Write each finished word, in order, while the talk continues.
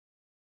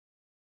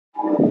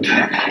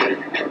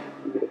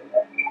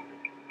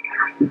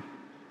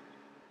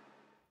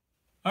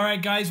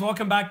Alright guys,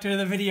 welcome back to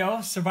another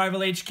video.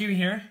 Survival HQ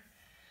here.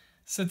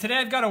 So today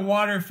I've got a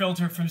water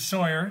filter from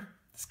Sawyer.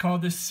 It's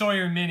called the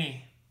Sawyer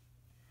Mini.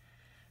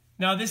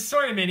 Now this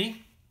Sawyer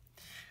Mini,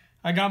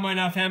 I got mine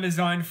off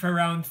Amazon for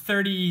around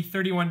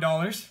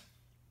 $31.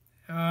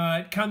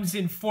 It comes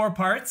in 4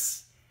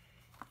 parts.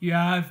 You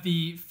have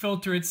the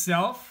filter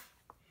itself.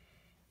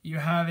 You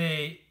have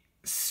a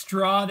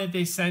straw that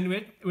they send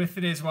with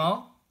it as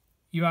well.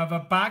 You have a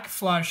back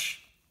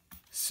flush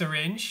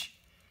syringe.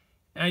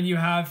 And you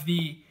have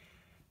the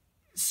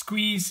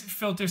squeeze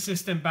filter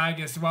system bag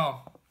as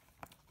well.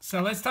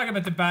 So let's talk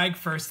about the bag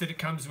first that it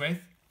comes with.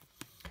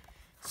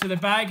 So the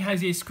bag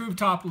has a screw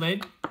top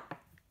lid.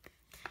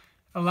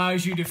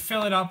 Allows you to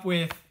fill it up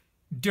with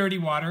dirty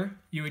water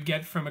you would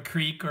get from a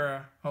creek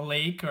or a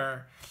lake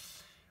or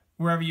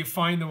wherever you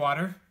find the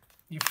water.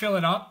 You fill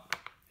it up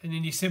and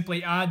then you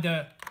simply add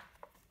the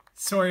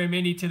Sawyer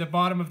Mini to the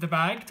bottom of the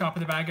bag, top of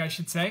the bag I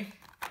should say,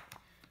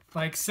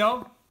 like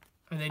so.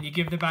 And then you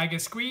give the bag a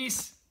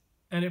squeeze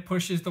and it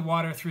pushes the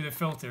water through the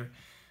filter.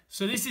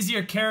 So this is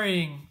your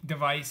carrying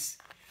device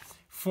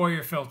for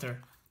your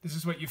filter. This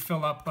is what you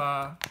fill up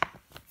the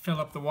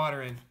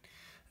water in.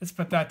 Let's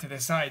put that to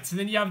the side. So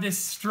then you have this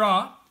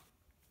straw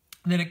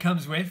that it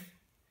comes with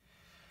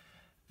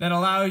that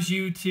allows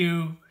you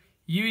to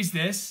use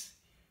this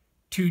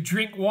to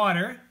drink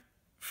water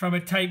from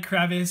a tight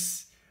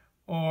crevice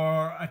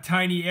or a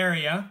tiny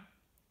area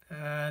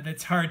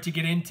that's hard to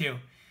get into.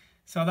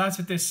 So that's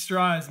what this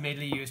straw is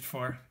mainly used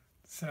for.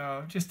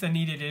 So just a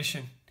neat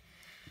addition.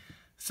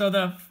 So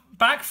the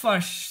back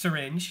flush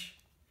syringe,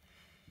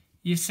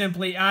 you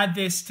simply add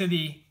this to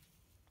the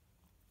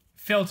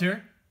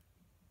filter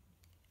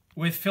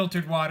with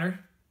filtered water,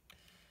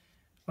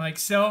 like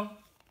so.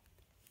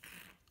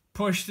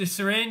 Push the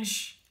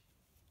syringe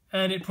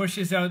and it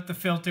pushes out the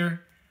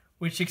filter,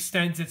 which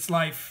extends its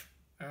life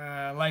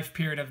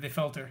period of the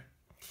filter.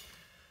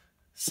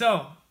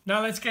 So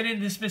now let's get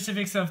into the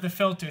specifics of the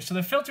filter. So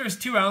the filter is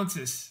 2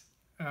 ounces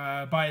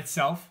by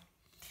itself.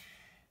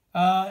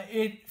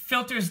 It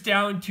filters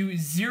down to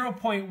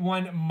 0.1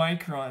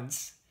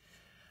 microns.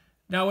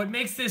 Now what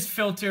makes this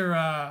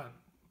filter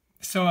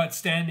so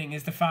outstanding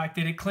is the fact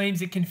that it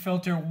claims it can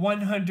filter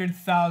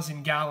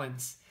 100,000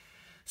 gallons.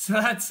 So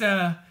that's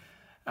about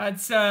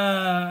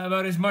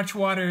as much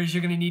water as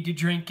you're going to need to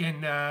drink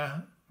in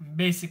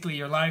basically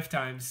your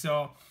lifetime.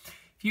 So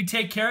if you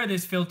take care of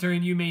this filter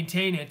and you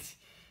maintain it,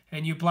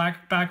 and you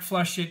back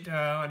flush it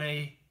on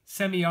a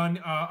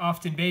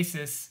often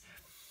basis,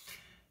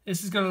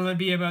 this is going to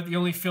be about the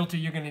only filter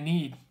you're going to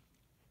need.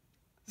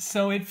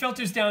 So it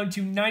filters down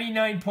to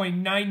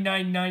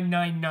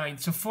 99.99999,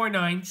 so 4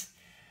 nines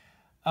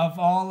of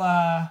all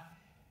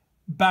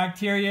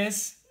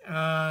bacterias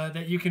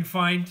that you can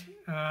find,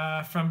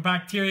 from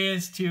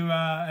bacterias to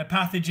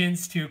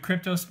pathogens to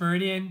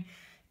Cryptosporidium,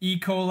 E.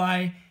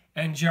 coli,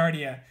 and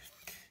Giardia.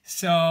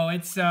 So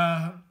it's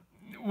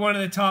one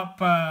of the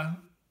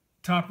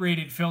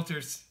top-rated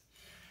filters.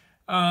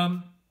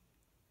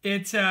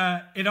 It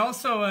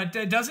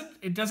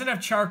doesn't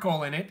have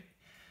charcoal in it,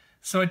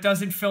 so it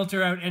doesn't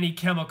filter out any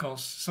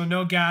chemicals. So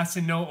no gas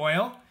and no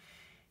oil,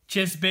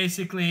 just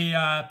basically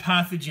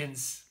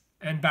pathogens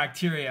and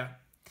bacteria.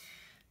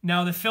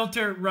 Now the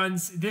filter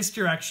runs this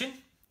direction.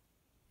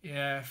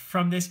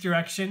 From this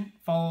direction,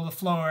 follow the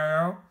flow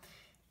arrow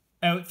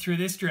out through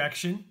this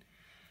direction,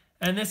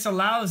 and this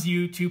allows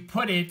you to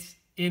put it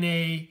in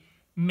a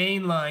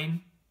main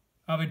line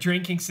of a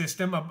drinking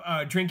system,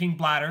 a drinking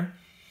bladder,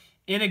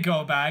 in a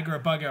go bag or a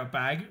bug out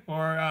bag,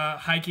 or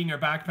hiking or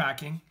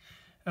backpacking.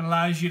 It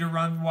allows you to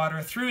run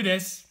water through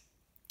this,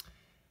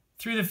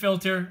 through the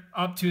filter,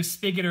 up to a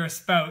spigot or a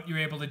spout you're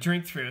able to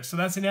drink through. So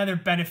that's another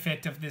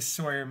benefit of this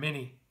Sawyer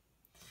Mini.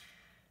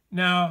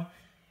 Now,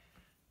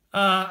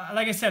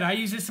 like I said, I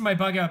use this in my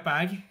bug out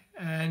bag,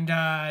 and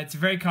it's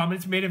very common.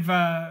 It's made of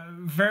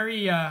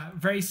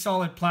very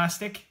solid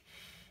plastic,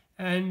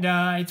 and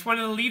it's one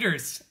of the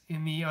leaders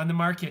on the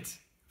market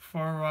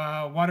for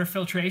water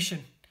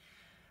filtration,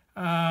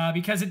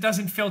 because it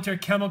doesn't filter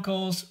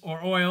chemicals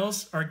or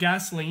oils or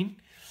gasoline.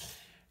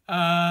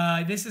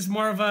 This is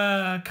more of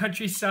a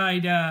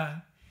countryside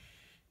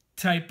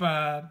type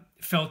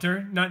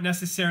filter, not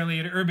necessarily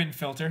an urban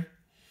filter.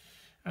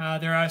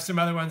 There are some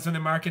other ones on the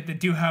market that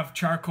do have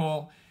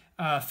charcoal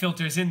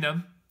filters in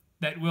them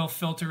that will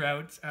filter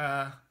out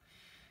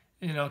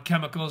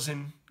chemicals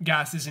and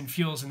gases and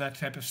fuels and that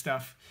type of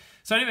stuff.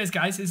 So anyways,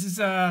 guys, this is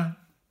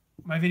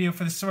my video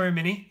for the Sawyer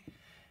Mini.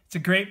 It's a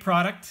great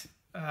product.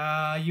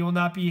 You will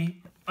not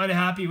be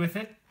unhappy with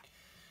it.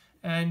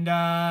 And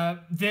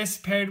this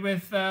paired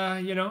with,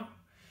 a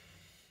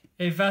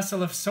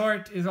vessel of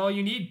sort is all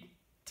you need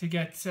to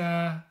get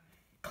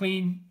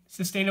clean,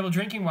 sustainable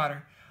drinking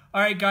water.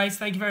 All right, guys,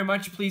 thank you very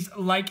much. Please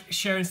like,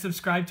 share, and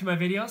subscribe to my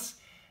videos.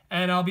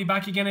 And I'll be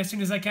back again as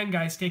soon as I can,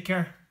 guys. Take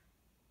care.